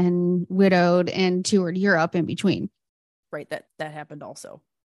and then widowed and toured Europe in between. Right. That happened also.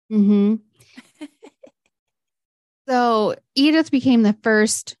 Mm-hmm. So Edith became the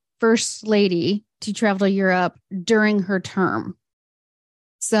first lady to travel to Europe during her term.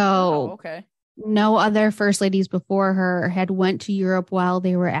 So okay. No other first ladies before her had went to Europe while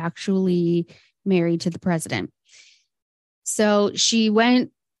they were actually married to the president. So she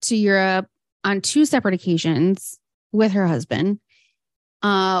went to Europe on 2 separate occasions with her husband,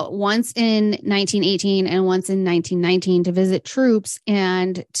 once in 1918 and once in 1919 to visit troops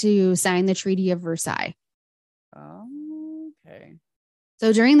and to sign the Treaty of Versailles. Okay.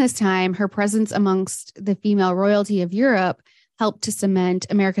 So during this time, her presence amongst the female royalty of Europe helped to cement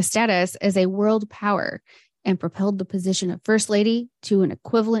America's status as a world power and propelled the position of First Lady to an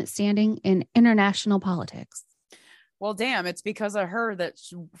equivalent standing in international politics. Well, damn, it's because of her that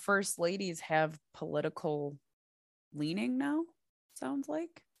first ladies have political leaning now, sounds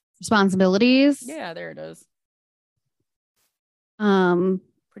like. Responsibilities. Yeah, there it is.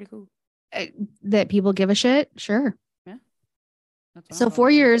 Pretty cool. That people give a shit. Sure. Yeah. So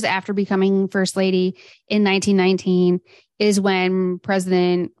 4 years after becoming First Lady in 1919 is when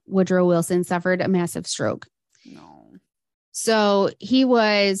President Woodrow Wilson suffered a massive stroke. No. So he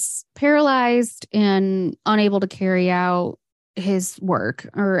was paralyzed and unable to carry out his work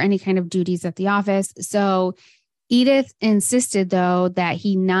or any kind of duties at the office. So Edith insisted, though, that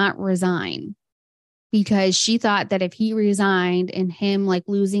he not resign because she thought that if he resigned and him like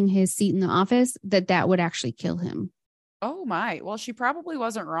losing his seat in the office, that would actually kill him. Oh my. Well, she probably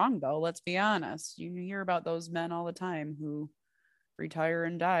wasn't wrong though. Let's be honest. You hear about those men all the time who retire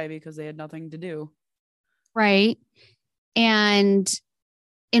and die because they had nothing to do. Right. And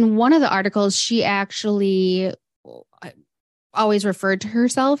in one of the articles, she actually always referred to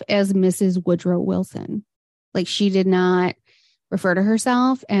herself as Mrs. Woodrow Wilson. Like she did not refer to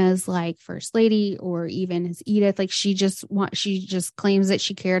herself as like First Lady or even as Edith. Like she just claims that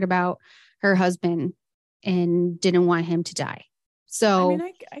she cared about her husband and didn't want him to die. So I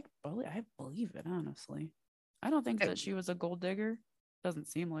mean, I believe it, honestly. I don't think that she was a gold digger. Doesn't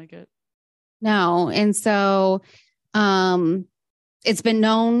seem like it. No. And so it's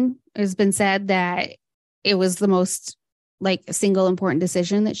been said that it was the most like single important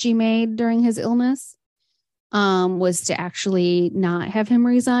decision that she made during his illness, was to actually not have him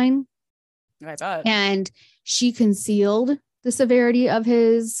resign. I bet. And she concealed the severity of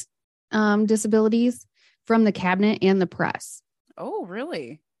his disabilities from the cabinet and the press. Oh,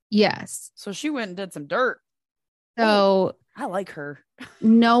 really? Yes. So she went and did some dirt. So I like her.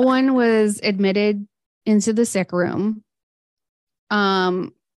 No one was admitted into the sick room.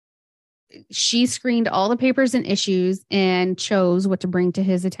 She screened all the papers and issues and chose what to bring to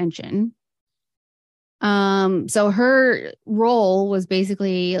his attention. So her role was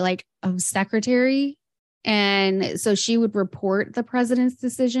basically like a secretary. And so she would report the president's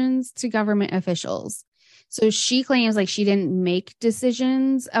decisions to government officials. So she claims like she didn't make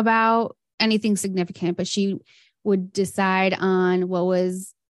decisions about anything significant, but she would decide on what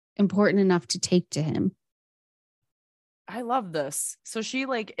was important enough to take to him. I love this. So she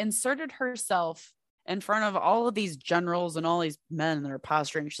like inserted herself in front of all of these generals and all these men that are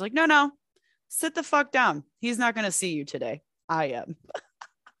posturing. She's like, no, sit the fuck down. He's not going to see you today. I am.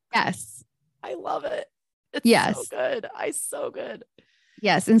 Yes. I love it. It's yes. so good. So good.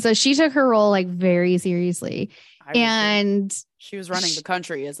 Yes. And so she took her role like very seriously. And she was running the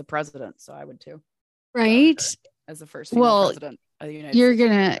country as a president. So I would too. Right. As the first female president of the United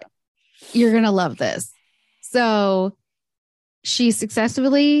States. You're going to love this. So she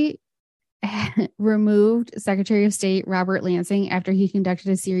successfully removed Secretary of State Robert Lansing after he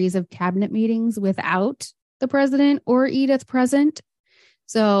conducted a series of cabinet meetings without the president or Edith present.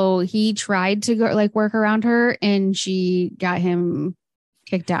 So he tried to go work around her and she got him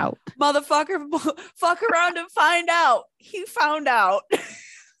kicked out. Motherfucker, fuck around and find out. He found out.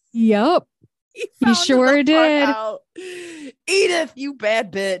 Yep. He sure did. Edith, you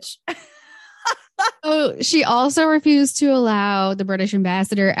bad bitch. So she also refused to allow the British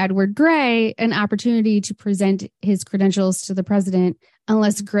ambassador, Edward Grey, an opportunity to present his credentials to the president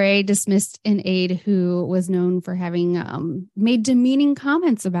unless Grey dismissed an aide who was known for having made demeaning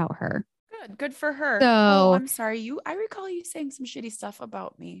comments about her. Good for her. So, I'm sorry. I recall you saying some shitty stuff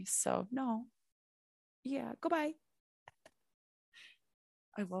about me. So no. Yeah, goodbye.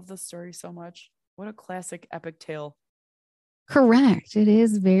 I love this story so much. What a classic epic tale. Correct. It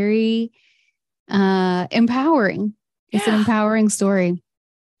is very empowering. It's an empowering story.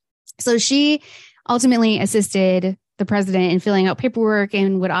 So she ultimately assisted the president in filling out paperwork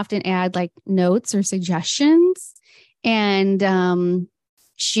and would often add notes or suggestions. And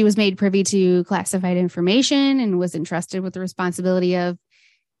she was made privy to classified information and was entrusted with the responsibility of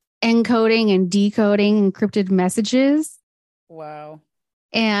encoding and decoding encrypted messages. Wow.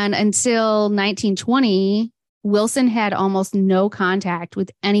 And until 1920, Wilson had almost no contact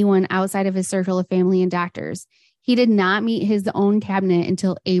with anyone outside of his circle of family and doctors. He did not meet his own cabinet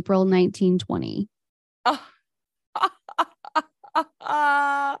until April 1920.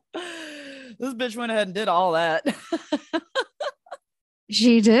 This bitch went ahead and did all that.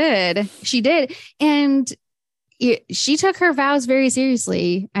 She did. And she took her vows very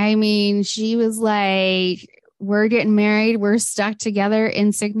seriously. I mean, she was like, we're getting married. We're stuck together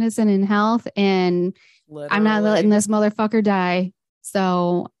in sickness and in health. And literally. I'm not letting this motherfucker die.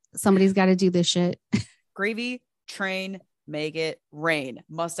 So somebody's got to do this shit. Gravy, train, make it rain.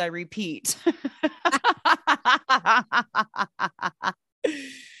 Must I repeat?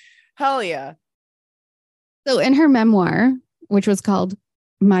 Hell yeah. So in her memoir, which was called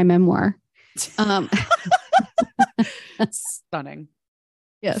My Memoir, stunning.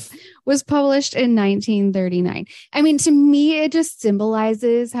 Yes, was published in 1939. I mean, to me, it just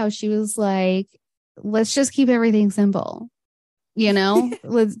symbolizes how she was like, let's just keep everything simple. You know,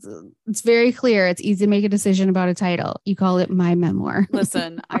 it's very clear. It's easy to make a decision about a title. You call it My Memoir.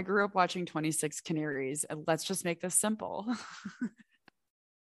 Listen, I grew up watching 26 Canaries, and let's just make this simple.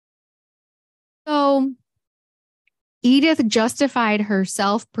 So Edith justified her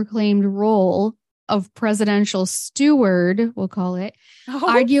self-proclaimed role of presidential steward, we'll call it,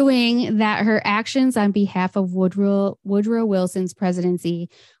 arguing that her actions on behalf of Woodrow Wilson's presidency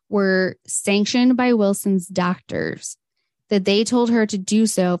were sanctioned by Wilson's doctors, that they told her to do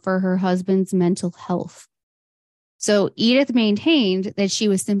so for her husband's mental health. So Edith maintained that she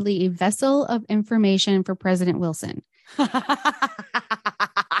was simply a vessel of information for President Wilson.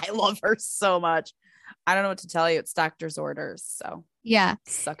 I love her so much. I don't know what to tell you. It's doctor's orders. So yeah,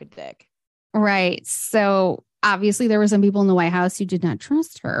 suck a dick. Right. So obviously there were some people in the White House who did not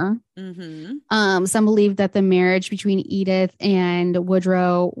trust her. Mm-hmm. Some believed that the marriage between Edith and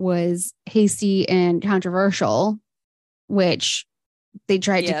Woodrow was hasty and controversial, which they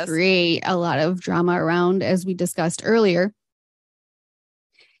tried to create a lot of drama around, as we discussed earlier.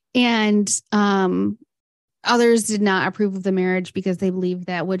 And others did not approve of the marriage because they believed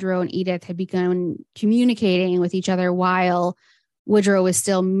that Woodrow and Edith had begun communicating with each other while Woodrow was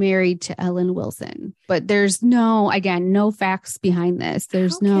still married to Ellen Wilson. But there's no facts behind this.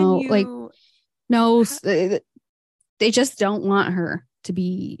 There's they just don't want her to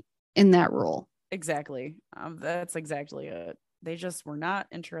be in that role. Exactly. That's exactly it. They just were not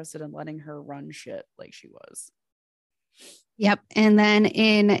interested in letting her run shit like she was. Yep. And then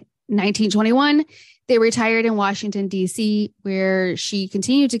in 1921, they retired in Washington, D.C., where she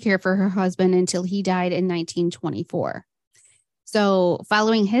continued to care for her husband until he died in 1924. So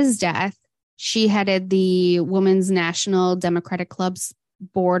following his death, she headed the Women's National Democratic Club's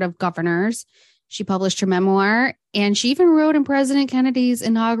Board of Governors. She published her memoir, and she even rode in President Kennedy's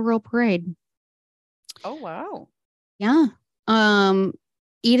inaugural parade. Oh, wow. Yeah.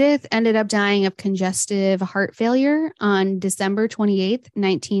 Edith ended up dying of congestive heart failure on December 28th,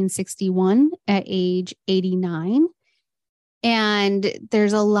 1961 at age 89. And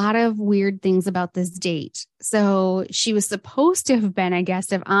there's a lot of weird things about this date. So she was supposed to have been a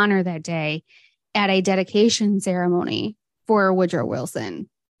guest of honor that day at a dedication ceremony for Woodrow Wilson.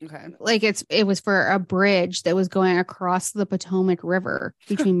 Okay. Like it was for a bridge that was going across the Potomac River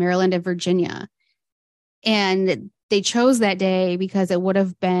between Maryland and Virginia. And they chose that day because it would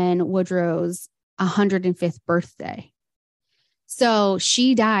have been Woodrow's 105th birthday. So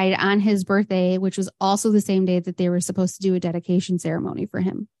she died on his birthday, which was also the same day that they were supposed to do a dedication ceremony for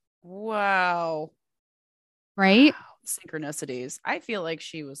him. Wow. Right? Wow. Synchronicities. I feel like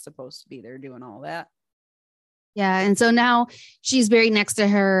she was supposed to be there doing all that. Yeah. And so now she's buried next to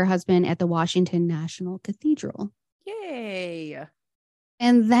her husband at the Washington National Cathedral. Yay.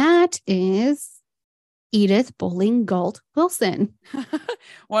 And that is Edith Bowling Galt Wilson.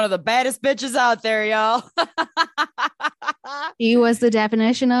 One of the baddest bitches out there, y'all. She was the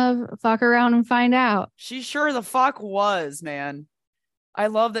definition of fuck around and find out. She sure the fuck was, man. I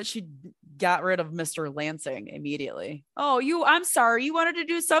love that she got rid of Mr. Lansing immediately. Oh, I'm sorry. You wanted to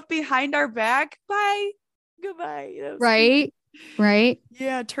do stuff behind our back? Bye. Goodbye. Right. Right.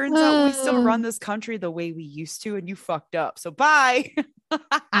 Yeah. Turns out we still run this country the way we used to, and you fucked up. So bye.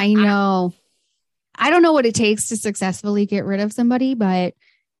 I know. I don't know what it takes to successfully get rid of somebody, but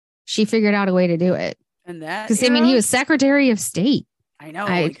she figured out a way to do it. And that, because I mean, he was Secretary of State. I know.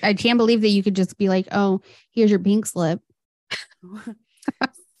 I can't believe that you could just be like, oh, here's your pink slip.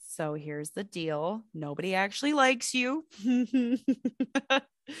 So here's the deal. Nobody actually likes you.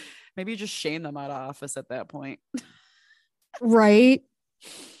 Maybe you just shame them out of office at that point. Right.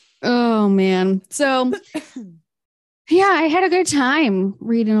 Oh, man. So, yeah, I had a good time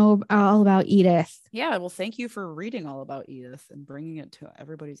reading all about Edith. Yeah. Well, thank you for reading all about Edith and bringing it to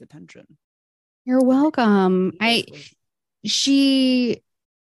everybody's attention. You're welcome. She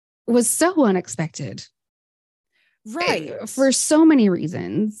was so unexpected. Right. For so many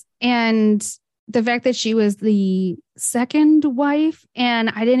reasons. And the fact that she was the second wife, and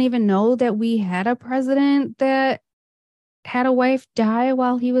I didn't even know that we had a president that had a wife die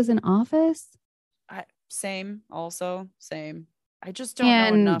while he was in office. Same. I just don't know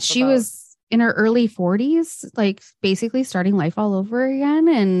enough. She was in her early 40s, like basically starting life all over again.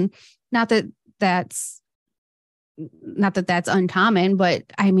 And not that that's uncommon, but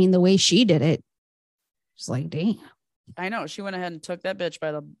I mean, the way she did it, it's like, dang. I know. She went ahead and took that bitch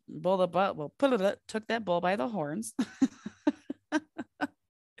by the bull, took that bull by the horns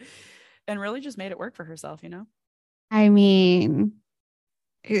and really just made it work for herself, you know? I mean,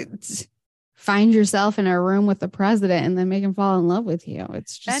 find yourself in a room with the president and then make him fall in love with you.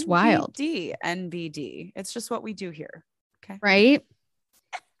 It's just wild. NBD. It's just what we do here. Okay. Right.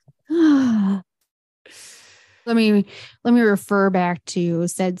 Let me refer back to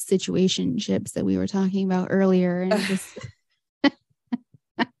said situationships that we were talking about earlier. And just,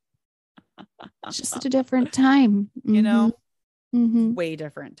 it's just a different time. Mm-hmm. You know, mm-hmm. Way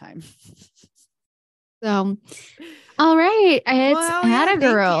different time. So, all right. It's Atta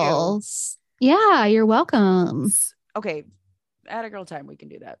Girls. Yeah, you're welcome. Okay. Atta Girl time. We can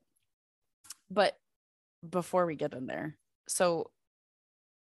do that. But before we get in there, so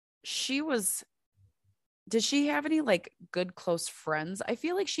did she have any like good close friends? I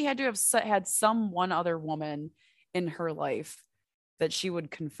feel like she had to have had one other woman in her life that she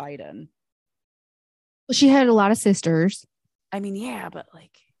would confide in. She had a lot of sisters. I mean, yeah, but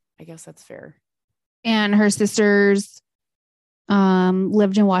like, I guess that's fair. And her sisters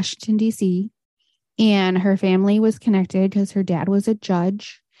lived in Washington, D.C. And her family was connected because her dad was a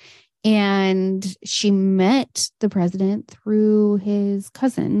judge. And she met the president through his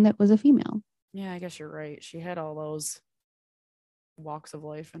cousin that was a female. Yeah, I guess you're right. She had all those walks of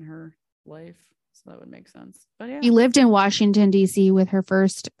life in her life. So that would make sense. But yeah. She lived in Washington, D.C. with her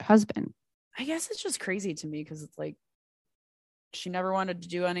first husband. I guess it's just crazy to me because it's like she never wanted to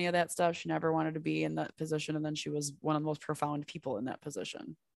do any of that stuff. She never wanted to be in that position. And then she was one of the most profound people in that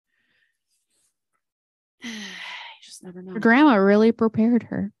position. You just never know. Her grandma really prepared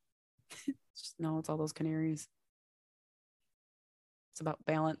her. It's all those canaries. It's about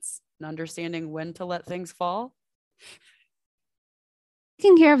balance and understanding when to let things fall.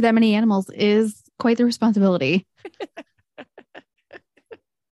 Taking care of that many animals is quite the responsibility.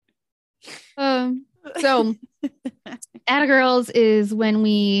 So Atta Girls is when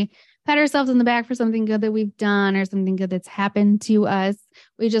we pat ourselves on the back for something good that we've done or something good that's happened to us.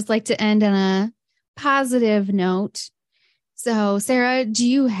 We just like to end on a positive note. So, Sarah, do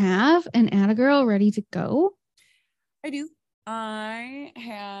you have an Atta Girl ready to go? I do.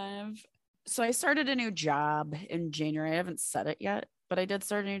 So I started a new job in January. I haven't said it yet, but I did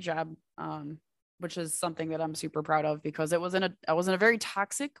start a new job, which is something that I'm super proud of because I was in a very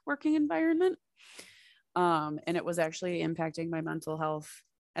toxic working environment. And it was actually impacting my mental health.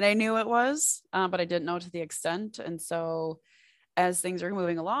 And I knew it was, but I didn't know to the extent. And so as things are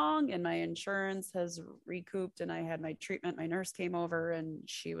moving along and my insurance has recouped and I had my treatment, my nurse came over and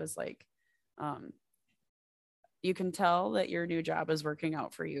she was like, you can tell that your new job is working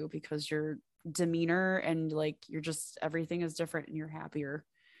out for you because your demeanor and like you're just everything is different and you're happier.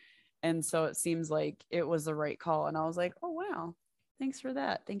 And so it seems like it was the right call. And I was like, oh, wow, thanks for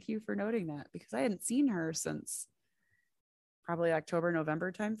that. Thank you for noting that because I hadn't seen her since probably October,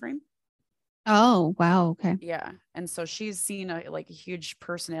 November timeframe. Oh, wow. Okay. Yeah. And so she's seen a huge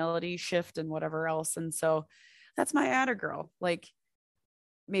personality shift and whatever else. And so that's my Atta girl. Like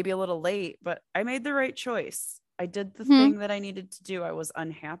maybe a little late, but I made the right choice. I did the thing that I needed to do. I was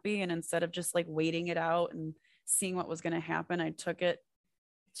unhappy. And instead of just like waiting it out and seeing what was going to happen, I took it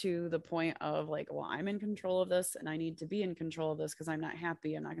to the point of like, well, I'm in control of this and I need to be in control of this because I'm not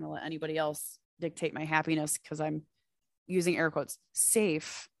happy. I'm not going to let anybody else dictate my happiness because I'm using air quotes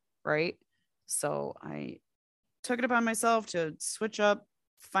safe. Right. So I took it upon myself to switch up,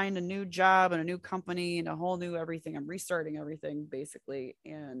 find a new job and a new company and a whole new everything. I'm restarting everything basically.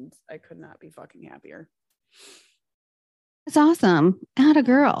 And I could not be fucking happier. That's awesome. Atta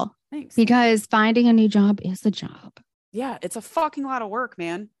girl. Thanks. Because finding a new job is a job. Yeah, it's a fucking lot of work,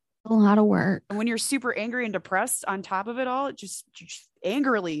 man. A lot of work. And when you're super angry and depressed on top of it all, it just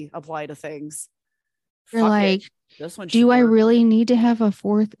angrily apply to things. You're like, this one do I really need to have a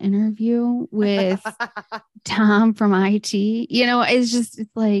fourth interview with Tom from IT? You know, it's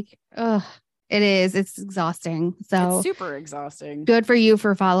like, ugh, it is. It's exhausting. So it's super exhausting. Good for you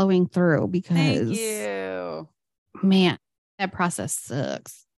for following through because thank you. Man, that process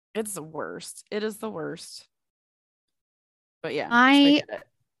sucks. It's the worst. It is the worst. But yeah, I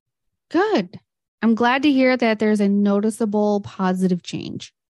good. I'm glad to hear that there's a noticeable positive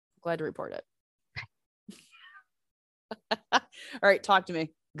change. Glad to report it. All right, talk to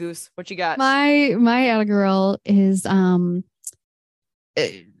me, Goose. What you got? My Atta girl is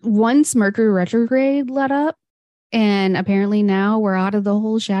once Mercury retrograde let up, and apparently now we're out of the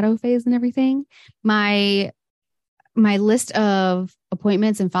whole shadow phase and everything. My list of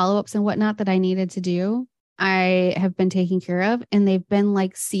appointments and follow-ups and whatnot that I needed to do, I have been taking care of, and they've been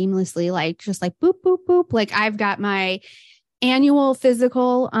like seamlessly, like just like boop, boop, boop. Like I've got my annual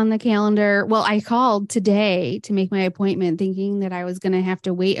physical on the calendar. Well, I called today to make my appointment thinking that I was going to have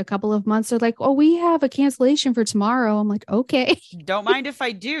to wait a couple of months. They're like, oh, we have a cancellation for tomorrow. I'm like, okay. Don't mind if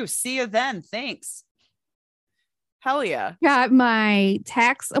I do. See you then. Thanks. Hell yeah. Got my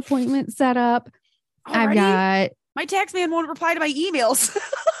tax appointment set up. Already? I've got my tax man won't reply to my emails.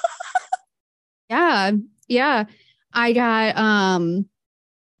 Yeah. I got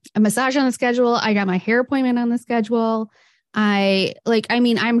a massage on the schedule. I got my hair appointment on the schedule.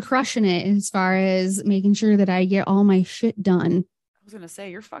 I'm crushing it as far as making sure that I get all my shit done. I was going to say,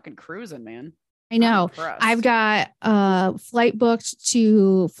 you're fucking cruising, man. I know. I've got a flight booked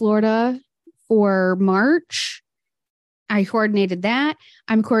to Florida for March. I coordinated that.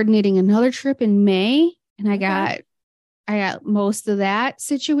 I'm coordinating another trip in May, and I got most of that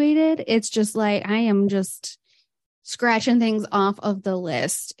situated. It's just like I am just scratching things off of the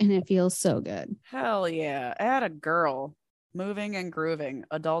list, and it feels so good. Hell yeah. Atta girl. Moving and grooving,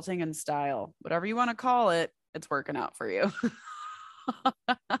 adulting in style, whatever you want to call it, it's working out for you.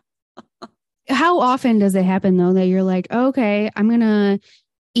 How often does it happen though that you're like, okay, I'm going to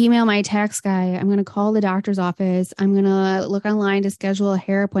email my tax guy. I'm going to call the doctor's office. I'm going to look online to schedule a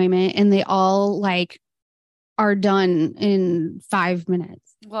hair appointment, and they all like are done in 5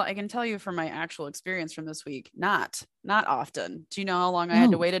 minutes. Well, I can tell you from my actual experience from this week, not often. Do you know how long I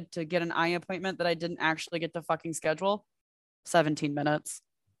had to wait to get an eye appointment that I didn't actually get to fucking schedule? 17 minutes.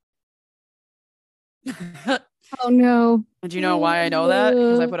 Oh no. And you know why I know that?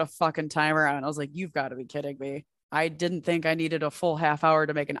 Because I put a fucking timer on. I was like, you've got to be kidding me. I didn't think I needed a full half hour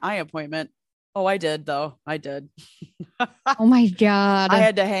to make an eye appointment. Oh, I did though. I did. Oh my God. I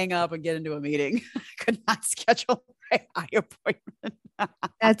had to hang up and get into a meeting. I could not schedule my eye appointment.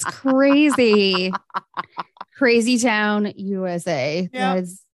 That's crazy. Crazy town, USA. Yep. That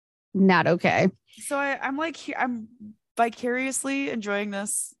is not okay. So I'm vicariously enjoying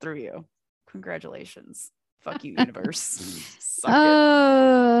this through you. Congratulations. Fuck you, universe.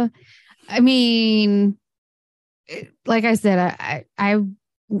 I mean, like I said, I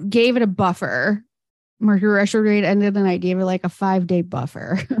gave it a buffer. Mercury retrograde ended and I gave it like a 5-day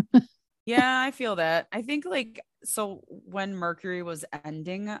buffer. Yeah, I feel that. I think like so when Mercury was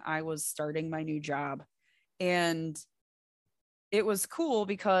ending, I was starting my new job, and it was cool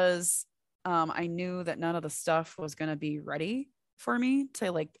because I knew that none of the stuff was going to be ready for me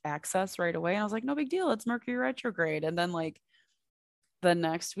to like access right away. And I was like, no big deal. It's Mercury retrograde. And then like the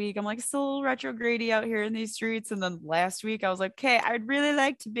next week, I'm like, still retrograde out here in these streets. And then last week, I was like, okay, I'd really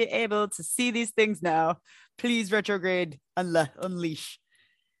like to be able to see these things now. Please retrograde, unleash.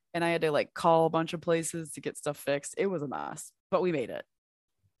 And I had to like call a bunch of places to get stuff fixed. It was a mess, but we made it.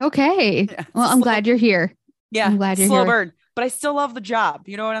 Okay. Yeah, well, I'm glad you're here. Yeah, I'm glad you're slow here. burn, but I still love the job.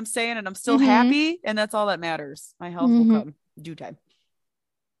 You know what I'm saying? And I'm still Mhm. happy, and that's all that matters. My health will come due time.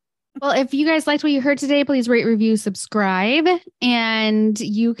 Well, if you guys liked what you heard today, please rate, review, subscribe, and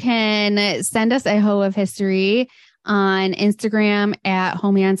you can send us a hoe of history on Instagram at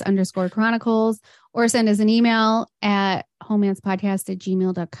homance_chronicles, or send us an email at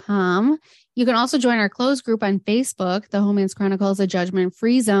homanspodcast@gmail.com. You can also join our closed group on Facebook, the Homance Chronicles, a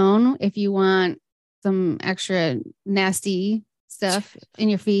judgment-free zone, if you want some extra nasty stuff in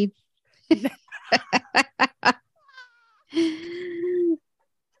your feed.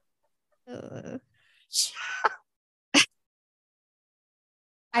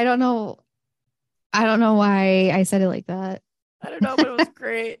 I don't know why I said it like that. I don't know, but it was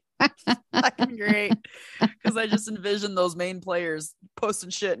great. Fucking great. Because I just envisioned those main players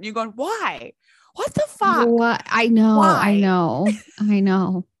posting shit and you going, why? What the fuck? What? I know. Why? I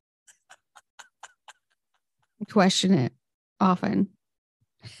know. I question it often.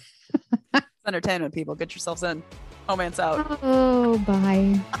 It's entertainment, people. Get yourselves in. Homance out. Oh,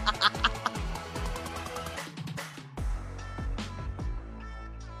 bye.